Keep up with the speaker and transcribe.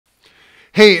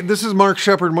Hey, this is Mark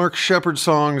Shepard, Mark Shepard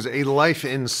Songs, A Life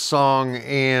in Song,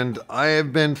 and I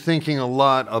have been thinking a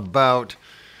lot about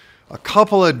a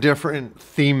couple of different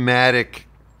thematic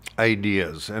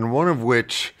ideas, and one of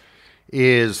which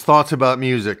is thoughts about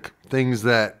music, things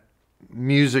that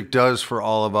music does for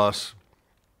all of us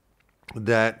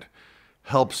that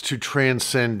helps to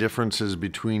transcend differences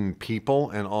between people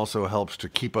and also helps to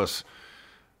keep us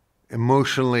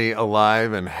emotionally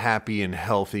alive and happy and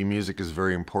healthy. Music is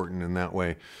very important in that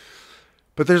way.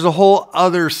 But there's a whole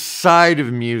other side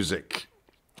of music.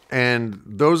 And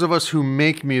those of us who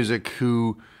make music,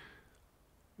 who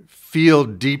feel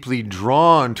deeply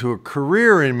drawn to a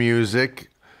career in music,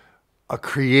 a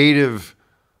creative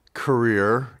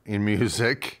career in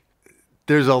music,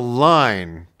 there's a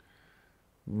line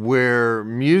where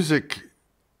music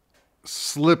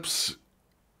slips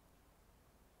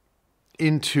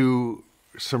into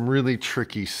some really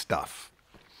tricky stuff.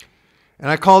 And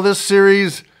I call this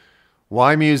series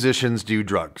Why Musicians Do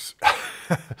Drugs.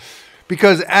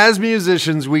 Because as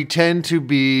musicians, we tend to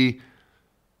be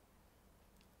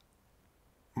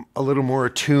a little more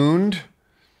attuned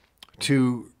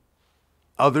to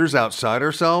others outside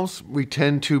ourselves. We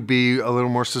tend to be a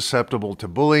little more susceptible to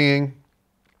bullying.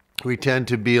 We tend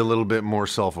to be a little bit more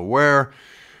self-aware.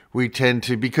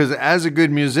 Because as a good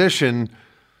musician,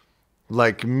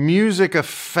 like, music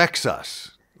affects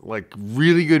us. Like,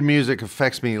 really good music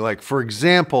affects me. Like, for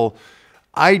example,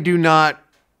 I do not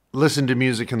listen to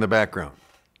music in the background.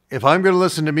 If I'm going to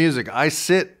listen to music, I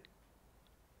sit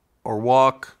or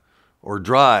walk or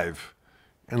drive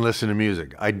and listen to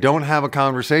music. I don't have a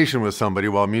conversation with somebody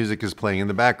while music is playing in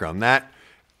the background. That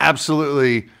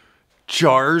absolutely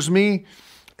jars me.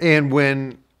 And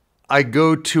when I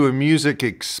go to a music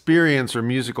experience or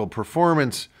musical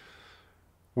performance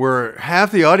where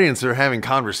half the audience are having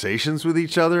conversations with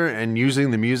each other and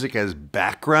using the music as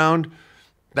background,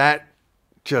 that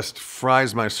just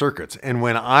fries my circuits. And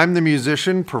when I'm the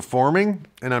musician performing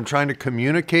and I'm trying to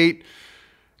communicate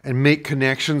and make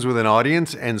connections with an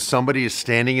audience and somebody is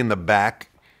standing in the back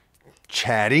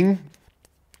chatting,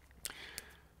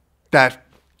 that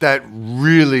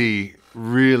really,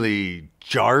 really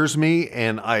jars me,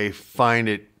 and I find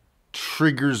it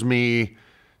triggers me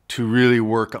to really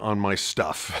work on my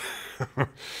stuff.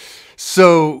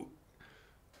 So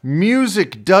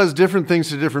music does different things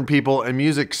to different people, and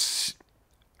music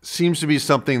seems to be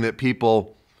something that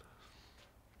people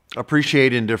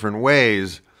appreciate in different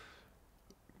ways,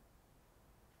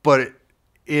 but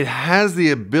it has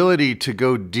the ability to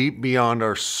go deep beyond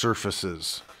our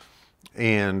surfaces.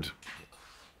 And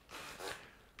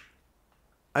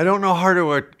I don't know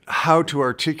how to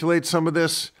articulate some of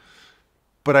this,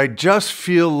 but I just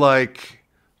feel like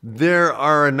there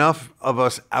are enough of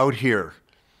us out here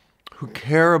who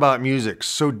care about music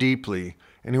so deeply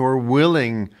and who are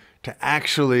willing to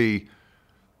actually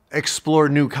explore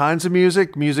new kinds of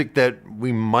music that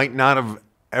we might not have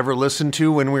ever listened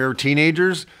to when we were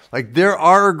teenagers. Like, there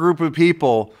are a group of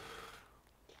people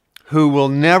who will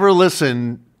never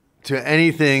listen to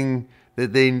anything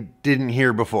that they didn't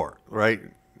hear before, right?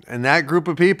 And that group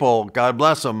of people, God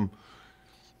bless them,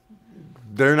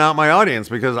 they're not my audience,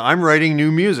 because I'm writing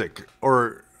new music,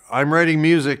 or I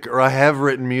have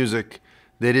written music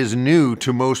that is new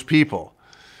to most people.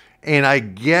 And I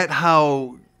get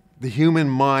how the human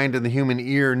mind and the human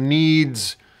ear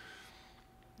needs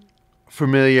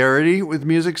familiarity with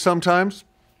music sometimes.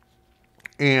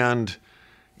 And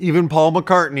even Paul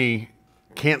McCartney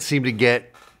can't seem to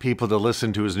get people to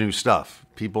listen to his new stuff.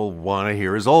 People want to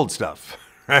hear his old stuff,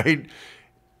 right?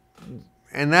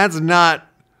 And that's not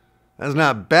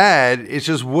bad. It's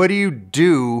just, what do you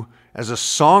do as a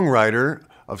songwriter,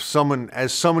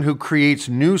 as someone who creates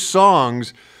new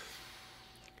songs,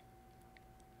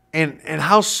 and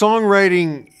how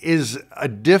songwriting is a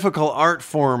difficult art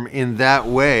form in that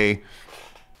way.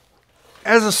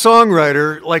 As a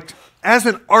songwriter, like, as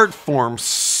an art form,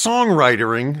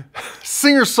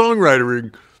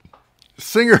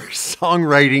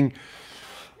 singer-songwriting,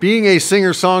 being a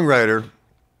singer-songwriter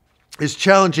is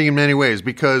challenging in many ways,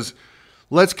 because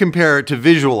let's compare it to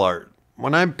visual art.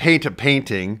 When I paint a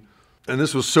painting, and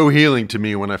this was so healing to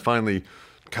me when I finally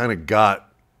kind of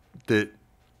got that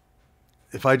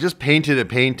if I just painted a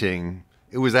painting,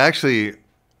 it was actually,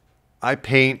 I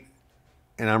paint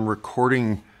and I'm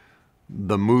recording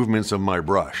the movements of my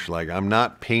brush. Like, I'm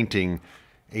not painting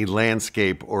a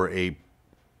landscape or a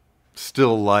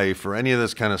still life or any of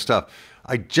this kind of stuff.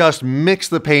 I just mix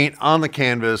the paint on the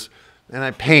canvas and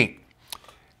I paint.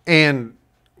 And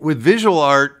with visual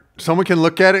art, someone can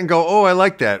look at it and go, oh, I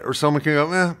like that. Or someone can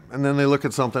go, and then they look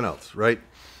at something else, right?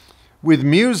 With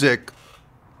music,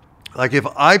 Like if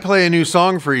I play a new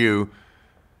song for you,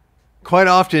 quite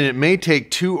often it may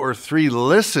take 2 or 3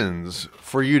 listens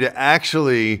for you to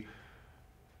actually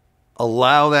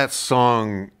allow that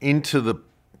song into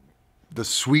the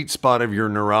sweet spot of your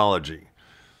neurology.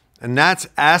 And that's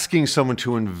asking someone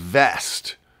to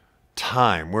invest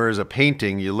time. Whereas a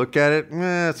painting, you look at it,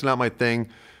 it's not my thing.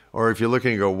 Or if you're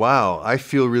looking and go, wow, I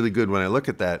feel really good when I look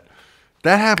at that.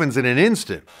 That happens in an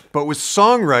instant. But with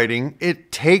songwriting,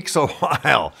 it takes a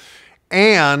while.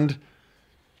 And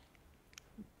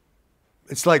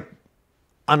it's like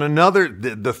on another,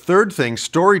 the third thing,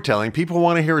 storytelling. People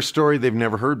want to hear a story they've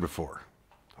never heard before.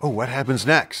 Oh, what happens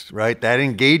next, right? That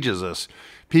engages us.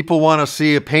 People want to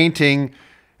see a painting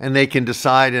and they can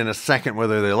decide in a second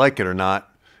whether they like it or not.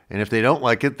 And if they don't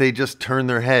like it, they just turn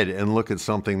their head and look at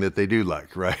something that they do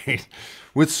like, right?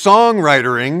 With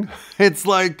songwriting, it's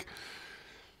like,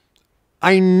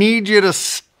 I need you to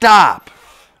stop.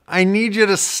 I need you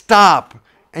to stop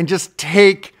and just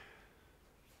take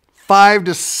 5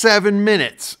 to 7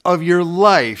 minutes of your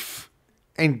life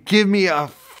and give me a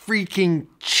freaking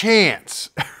chance,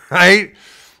 right?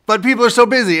 But people are so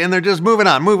busy and they're just moving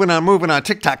on.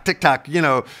 TikTok,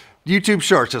 YouTube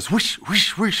shorts, just whoosh,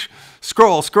 whoosh, whoosh.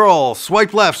 Scroll,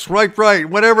 swipe left, swipe right,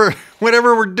 whatever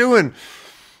we're doing.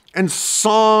 And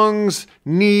songs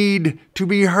need to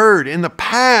be heard. In the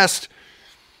past,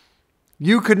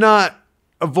 you could not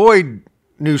avoid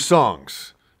new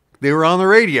songs. They were on the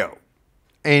radio.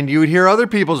 And you would hear other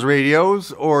people's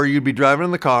radios, or you'd be driving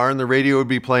in the car and the radio would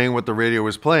be playing what the radio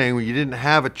was playing. You didn't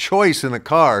have a choice in the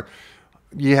car.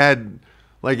 You had,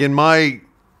 like in my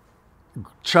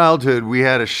childhood, we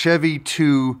had a Chevy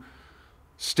 2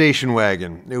 station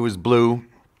wagon. It was blue.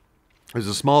 It was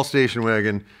a small station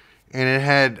wagon, and it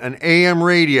had an AM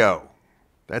radio.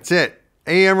 That's it.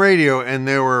 AM radio, and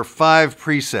there were 5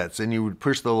 presets, and you would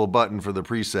push the little button for the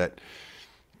preset,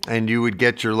 and you would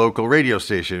get your local radio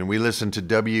station. And we listened to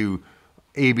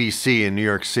WABC in New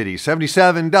York City,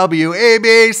 77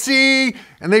 WABC,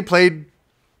 and they played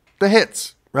the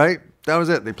hits, right? That was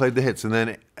it. They played the hits, and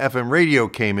then FM radio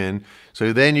came in,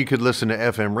 so then you could listen to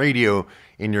FM radio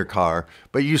in your car,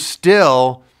 but you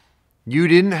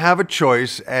didn't have a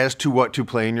choice as to what to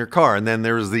play in your car. And then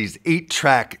there was these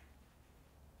 8-track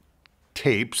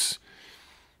tapes,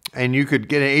 and you could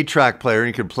get an 8-track player and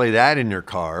you could play that in your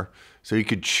car. So you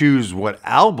could choose what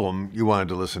album you wanted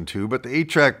to listen to, but the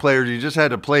 8-track players, you just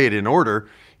had to play it in order.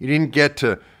 You didn't get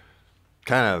to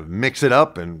kind of mix it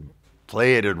up and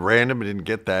play it at random. You didn't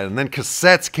get that. And then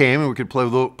cassettes came, and we could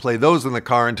play those in the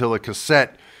car until the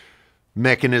cassette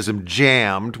mechanism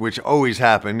jammed, which always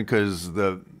happened because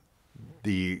the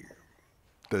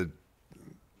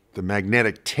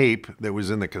magnetic tape that was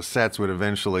in the cassettes would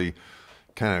eventually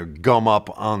kind of gum up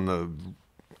on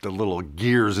the little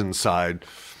gears inside.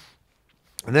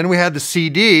 And then we had the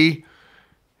CD,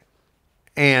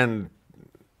 and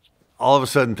all of a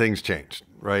sudden things changed,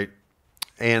 right?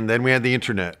 And then we had the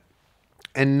internet.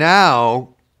 And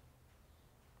now,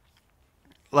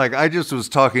 like I just was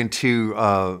talking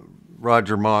to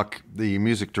Roger Mock, the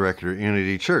music director at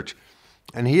Unity Church,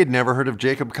 and he had never heard of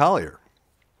Jacob Collier.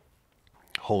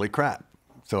 Holy crap.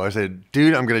 So I said,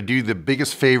 dude, I'm going to do the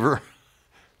biggest favor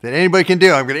that anybody can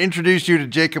do. I'm going to introduce you to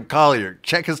Jacob Collier.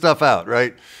 Check his stuff out,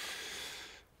 right?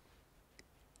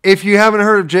 If you haven't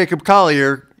heard of Jacob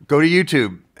Collier, go to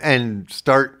YouTube and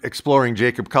start exploring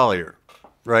Jacob Collier,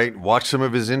 right? Watch some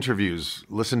of his interviews,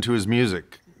 listen to his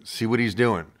music, see what he's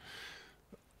doing.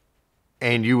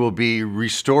 And you will be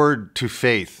restored to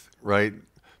faith, right?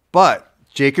 But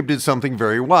Jacob did something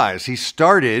very wise. He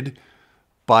started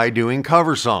by doing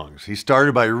cover songs. He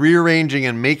started by rearranging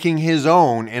and making his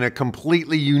own in a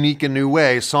completely unique and new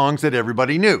way, songs that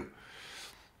everybody knew.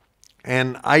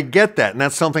 And I get that. And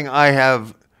that's something I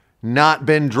have not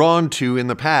been drawn to in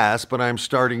the past, but I'm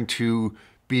starting to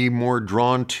be more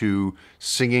drawn to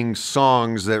singing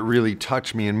songs that really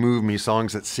touch me and move me,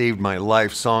 songs that saved my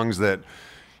life, songs that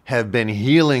have been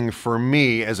healing for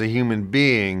me as a human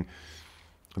being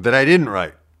that I didn't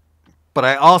write. But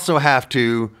I also have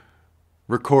to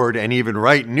record and even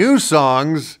write new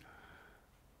songs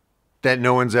that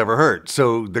no one's ever heard.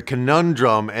 So the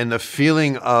conundrum and the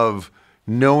feeling of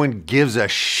no one gives a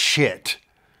shit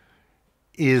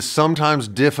is sometimes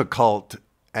difficult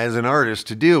as an artist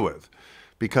to deal with,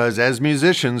 because as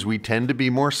musicians, we tend to be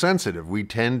more sensitive. We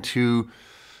tend to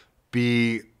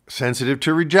be sensitive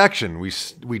to rejection.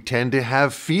 We tend to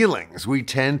have feelings. We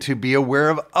tend to be aware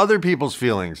of other people's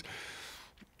feelings.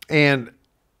 And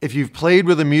if you've played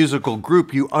with a musical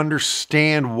group, you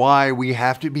understand why we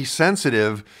have to be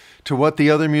sensitive to what the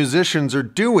other musicians are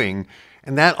doing.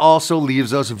 And that also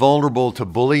leaves us vulnerable to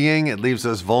bullying. It leaves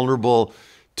us vulnerable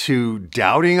to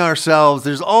doubting ourselves.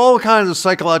 There's all kinds of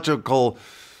psychological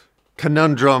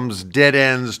conundrums, dead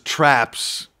ends,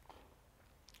 traps,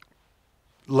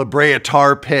 La Brea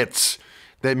tar pits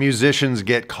that musicians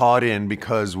get caught in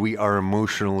because we are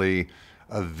emotionally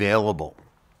available.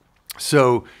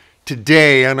 So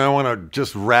today, and I want to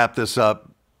just wrap this up,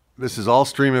 this is all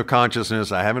stream of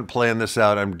consciousness. I haven't planned this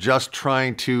out. I'm just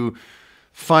trying to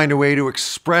find a way to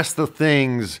express the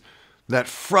things that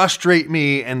frustrate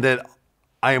me and that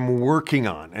I am working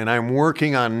on. And I'm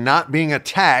working on not being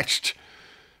attached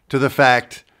to the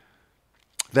fact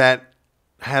that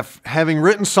having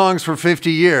written songs for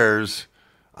 50 years,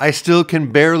 I still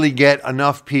can barely get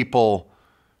enough people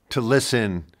to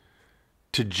listen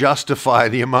to justify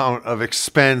the amount of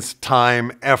expense,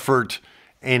 time, effort,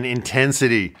 and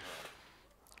intensity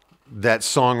that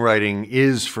songwriting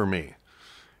is for me.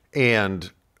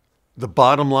 And the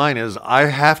bottom line is I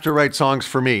have to write songs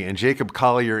for me. And Jacob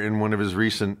Collier, in one of his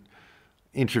recent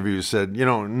interviews, said,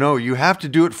 no, you have to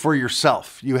do it for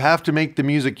yourself. You have to make the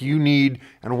music you need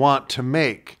and want to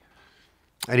make.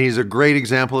 And he's a great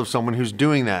example of someone who's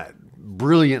doing that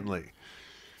brilliantly.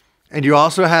 And you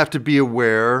also have to be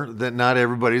aware that not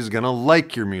everybody's going to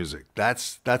like your music.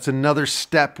 That's another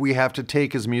step we have to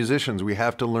take as musicians. We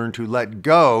have to learn to let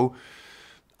go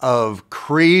of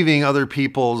craving other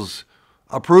people's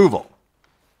approval.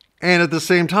 And at the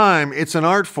same time, it's an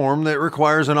art form that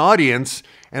requires an audience,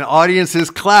 and audiences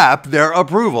clap their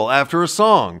approval after a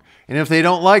song. And if they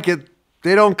don't like it,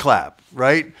 they don't clap,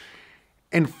 right?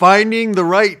 And finding the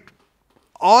right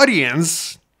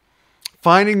audience,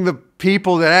 finding the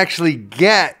people that actually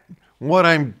get what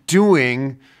I'm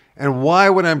doing and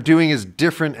why what I'm doing is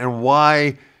different and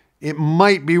why it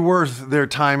might be worth their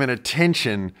time and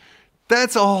attention,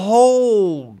 that's a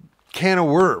whole can of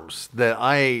worms that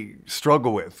I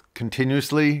struggle with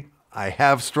continuously. I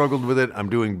have struggled with it. I'm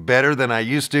doing better than I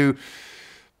used to.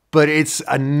 But it's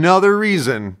another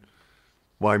reason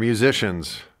why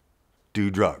musicians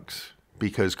do drugs.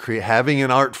 Because having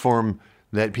an art form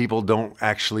that people don't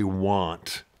actually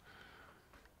want,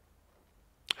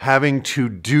 having to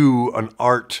do an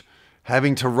art,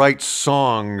 having to write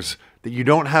songs that you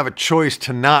don't have a choice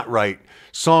to not write.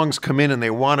 Songs come in and they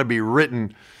want to be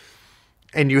written,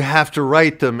 and you have to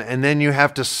write them, and then you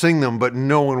have to sing them, but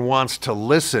no one wants to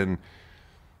listen.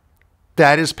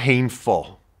 That is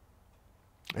painful.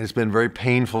 And it's been very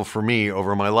painful for me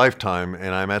over my lifetime,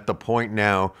 and I'm at the point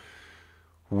now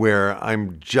where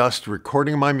I'm just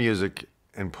recording my music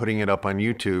and putting it up on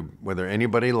YouTube, whether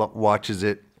anybody watches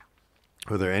it,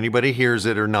 whether anybody hears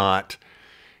it or not,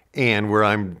 and where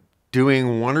I'm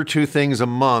doing 1 or 2 things a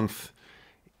month.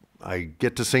 I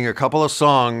get to sing a couple of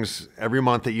songs every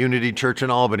month at Unity Church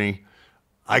in Albany.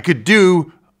 I could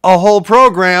do a whole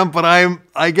program, but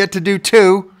I get to do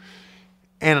 2.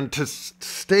 And to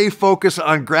stay focused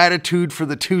on gratitude for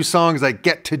the 2 songs I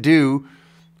get to do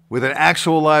with an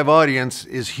actual live audience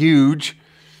is huge.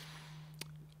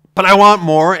 But I want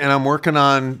more, and I'm working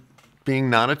on being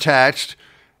non-attached.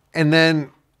 And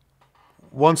then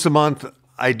once a month,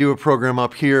 I do a program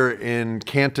up here in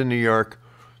Canton, New York.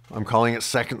 I'm calling it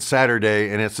Second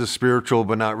Saturday, and it's a spiritual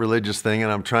but not religious thing.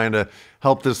 And I'm trying to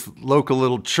help this local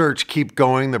little church keep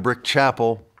going, the Brick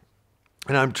Chapel.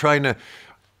 And I'm trying to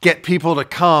get people to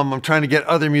come. I'm trying to get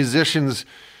other musicians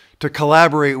to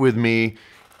collaborate with me.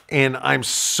 And I'm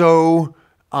so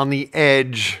on the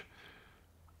edge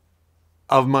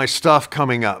of my stuff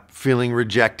coming up, feeling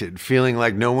rejected, feeling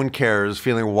like no one cares,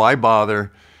 feeling why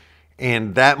bother.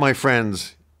 And that, my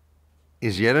friends,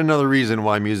 is yet another reason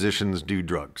why musicians do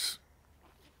drugs.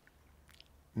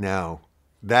 Now,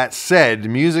 that said,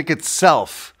 music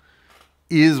itself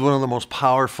is one of the most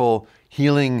powerful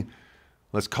healing,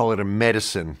 let's call it a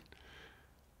medicine,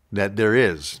 that there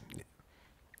is.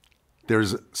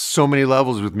 There's so many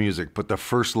levels with music, but the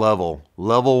first level,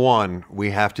 level 1,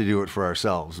 we have to do it for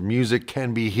ourselves. Music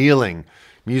can be healing.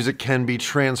 Music can be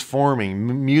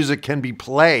transforming. Music can be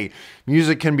play.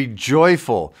 Music can be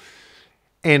joyful.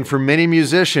 And for many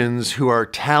musicians who are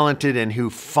talented and who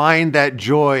find that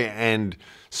joy and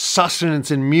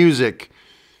sustenance in music,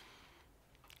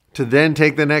 to then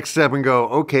take the next step and go,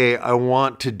 okay, I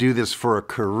want to do this for a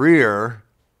career,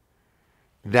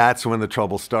 that's when the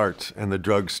trouble starts and the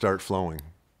drugs start flowing.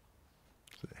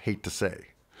 I hate to say.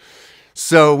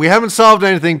 So we haven't solved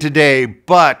anything today,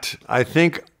 but I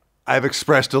think I've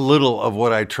expressed a little of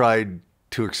what I tried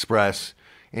to express.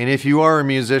 And if you are a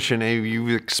musician and you've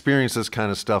experienced this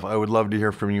kind of stuff, I would love to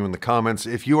hear from you in the comments.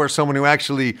 If you are someone who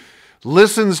actually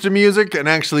listens to music and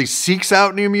actually seeks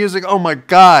out new music, oh my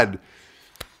God,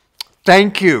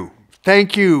 thank you.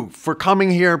 Thank you for coming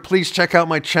here. Please check out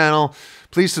my channel.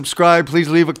 Please subscribe. Please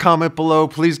leave a comment below.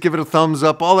 Please give it a thumbs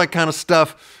up. All that kind of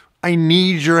stuff. I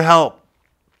need your help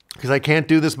because I can't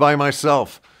do this by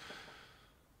myself.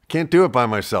 Can't do it by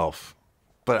myself.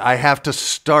 But I have to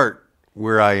start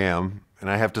where I am, and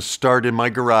I have to start in my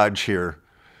garage here,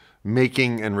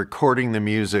 making and recording the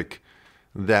music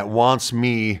that wants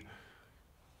me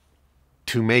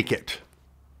to make it.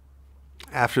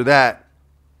 After that,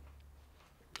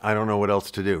 I don't know what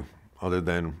else to do other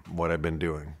than what I've been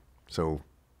doing. So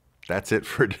that's it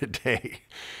for today.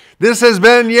 This has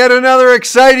been yet another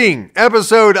exciting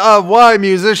episode of Why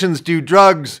Musicians Do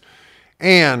Drugs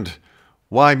and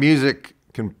why music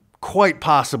can quite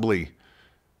possibly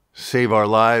save our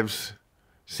lives,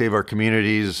 save our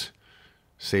communities,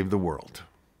 save the world.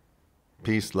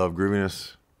 Peace, love,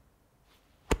 grooviness.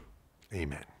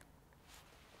 Amen.